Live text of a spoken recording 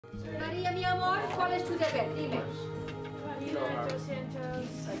Maria, mi amor, ¿cuál es tu deber? Dime.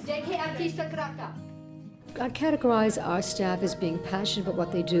 ¿De qué artista trata? I categorize our staff as being passionate about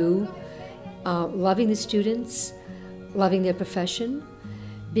what they do, loving the students, loving their profession,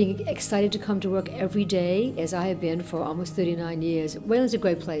 being excited to come to work every day, as I have been for almost 39 years. Wayland's a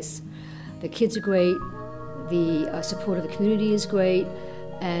great place. The kids are great, the support of the community is great,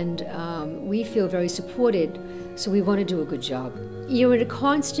 and we feel very supported, so we want to do a good job. You're in a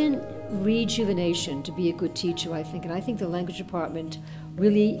constant rejuvenation to be a good teacher, I think, and I think the language department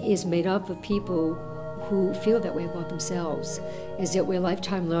really is made up of people who feel that way about themselves, is that we're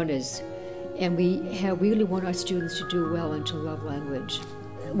lifetime learners, and we really want our students to do well and to love language.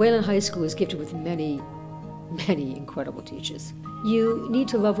 Wayland High School is gifted with many, many incredible teachers. You need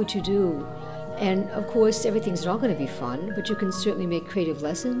to love what you do, and of course everything's not going to be fun, but you can certainly make creative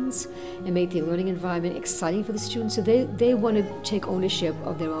lessons and make the learning environment exciting for the students, so they want to take ownership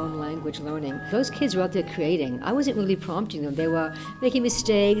of their own language learning. Those kids were out there creating. I wasn't really prompting them. They were making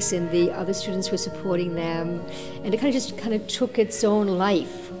mistakes and the other students were supporting them, and it kind of took its own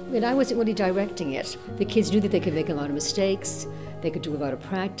life. And I wasn't really directing it. The kids knew that they could make a lot of mistakes, they could do a lot of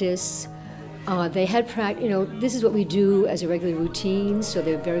practice. They had practice, this is what we do as a regular routine, so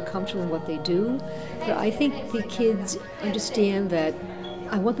they're very comfortable in what they do. But I think the kids understand that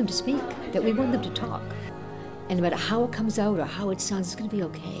I want them to speak, that we want them to talk. And no matter how it comes out or how it sounds, it's going to be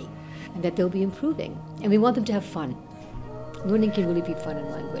okay. And that they'll be improving. And we want them to have fun. Learning can really be fun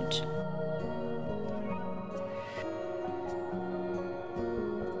in language.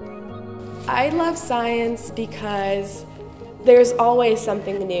 I love science because there's always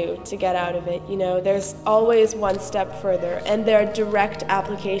something new to get out of it, there's always one step further, and there are direct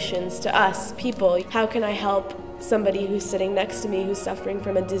applications to us, people. How can I help somebody who's sitting next to me who's suffering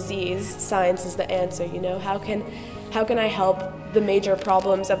from a disease? Science is the answer, How can I help the major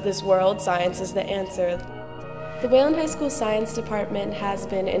problems of this world? Science is the answer. The Wayland High School Science Department has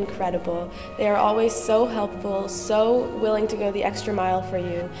been incredible. They are always so helpful, so willing to go the extra mile for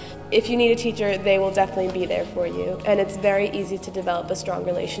you. If you need a teacher, they will definitely be there for you, and it's very easy to develop a strong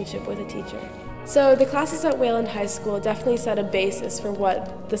relationship with a teacher. So the classes at Wayland High School definitely set a basis for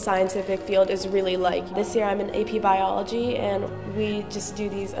what the scientific field is really like. This year I'm in AP Biology, and we just do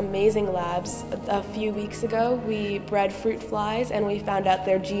these amazing labs. A few weeks ago we bred fruit flies and we found out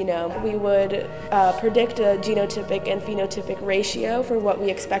their genome. We would predict a genotypic and phenotypic ratio for what we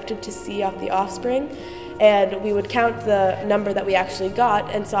expected to see off the offspring, and we would count the number that we actually got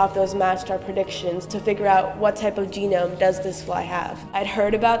and saw if those matched our predictions to figure out what type of genome does this fly have. I'd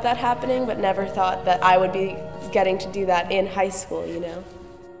heard about that happening, but never thought that I would be getting to do that in high school,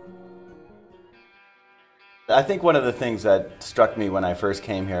 I think one of the things that struck me when I first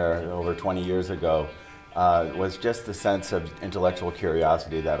came here over 20 years ago was just the sense of intellectual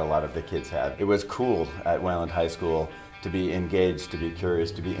curiosity that a lot of the kids had. It was cool at Wayland High School to be engaged, to be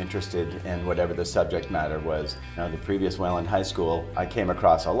curious, to be interested in whatever the subject matter was. The previous Wayland High School, I came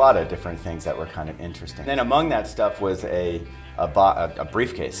across a lot of different things that were kind of interesting. And among that stuff was a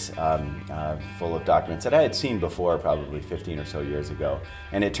briefcase full of documents that I had seen before, probably 15 or so years ago.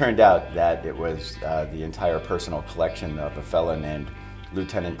 And it turned out that it was the entire personal collection of a fellow named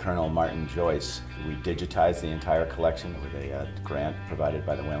Lieutenant Colonel Martin Joyce. We digitized the entire collection with a grant provided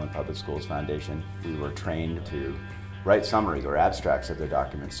by the Wayland Public Schools Foundation. We were trained to write summaries or abstracts of their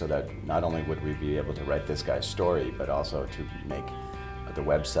documents so that not only would we be able to write this guy's story, but also to make the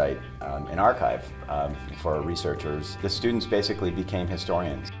website an archive for researchers. The students basically became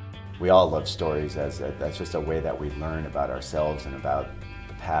historians. We all love stories, as that's just a way that we learn about ourselves and about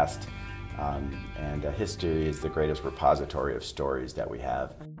the past. And history is the greatest repository of stories that we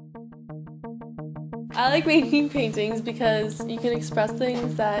have. I like making paintings because you can express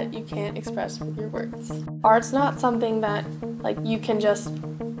things that you can't express with your words. Art's not something that you can just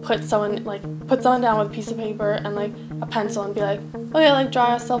put someone down with a piece of paper and a pencil and be like, oh yeah,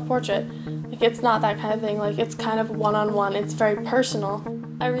 draw a self-portrait. It's not that kind of thing. It's kind of one-on-one. It's very personal.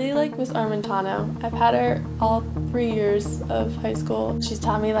 I really like Miss Armentano. I've had her all 3 years of high school. She's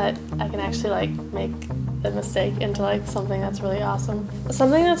taught me that I can actually make a mistake into something that's really awesome.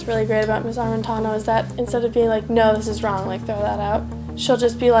 Something that's really great about Miss Armentano is that instead of being no, this is wrong, throw that out, she'll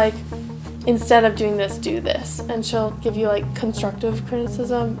just be instead of doing this, do this. And she'll give you constructive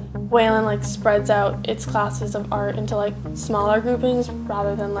criticism. Wayland spreads out its classes of art into smaller groupings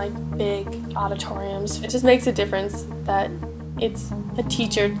rather than big auditoriums. It just makes a difference that it's a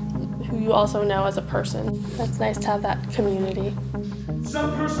teacher who you also know as a person. That's nice to have that community.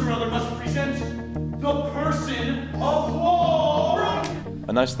 Some person or other must present the person of war!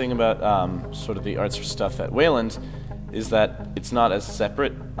 A nice thing about sort of the arts stuff at Wayland is that it's not as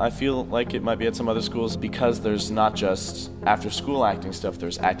separate, I feel like it might be at some other schools, because there's not just after-school acting stuff,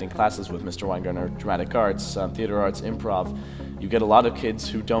 there's acting classes with Mr. Weingartner, dramatic arts, theater arts, improv. You get a lot of kids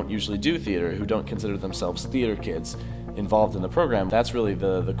who don't usually do theater, who don't consider themselves theater kids, involved in the program. That's really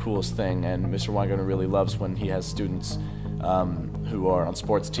the coolest thing, and Mr. Weingartner really loves when he has students who are on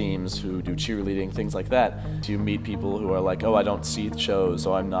sports teams, who do cheerleading, things like that. You meet people who are like, oh, I don't see shows,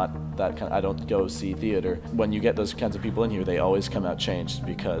 so I'm not that kind, I don't go see theater. When you get those kinds of people in here, they always come out changed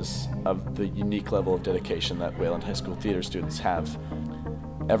because of the unique level of dedication that Wayland High School theater students have.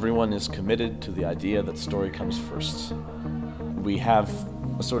 Everyone is committed to the idea that story comes first. We have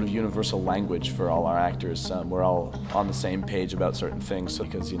a sort of universal language for all our actors. We're all on the same page about certain things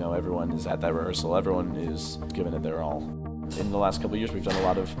because, you know, everyone is at that rehearsal, everyone is giving it their all. In the last couple of years, we've done a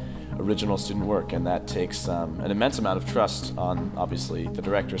lot of original student work, and that takes an immense amount of trust on, obviously, the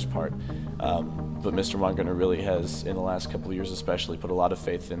director's part. But Mr. Weingartner really has, in the last couple of years especially, put a lot of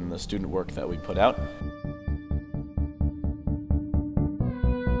faith in the student work that we put out.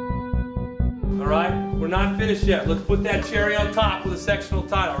 All right, we're not finished yet. Let's put that cherry on top with a sectional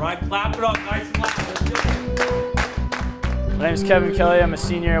title, all right? Clap it up, nice and loud. My name is Kevin Kelly. I'm a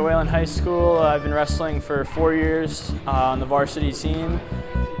senior at Wayland High School. I've been wrestling for 4 years on the varsity team,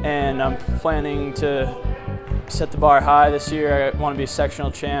 and I'm planning to set the bar high this year. I want to be a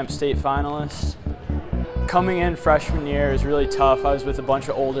sectional champ, state finalist. Coming in freshman year was really tough. I was with a bunch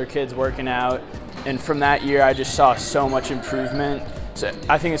of older kids working out, and from that year I just saw so much improvement. So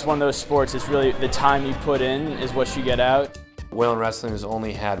I think it's one of those sports, it's really the time you put in is what you get out. Wayland Wrestling has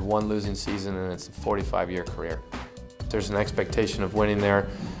only had one losing season in its 45-year career. There's an expectation of winning there,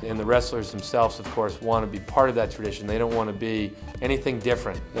 and the wrestlers themselves, of course, want to be part of that tradition. They don't want to be anything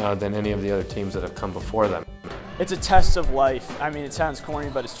different than any of the other teams that have come before them. It's a test of life. I mean, it sounds corny,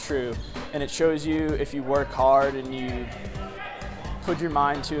 but it's true. And it shows you if you work hard and you put your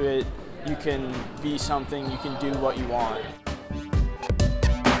mind to it, you can be something, you can do what you want.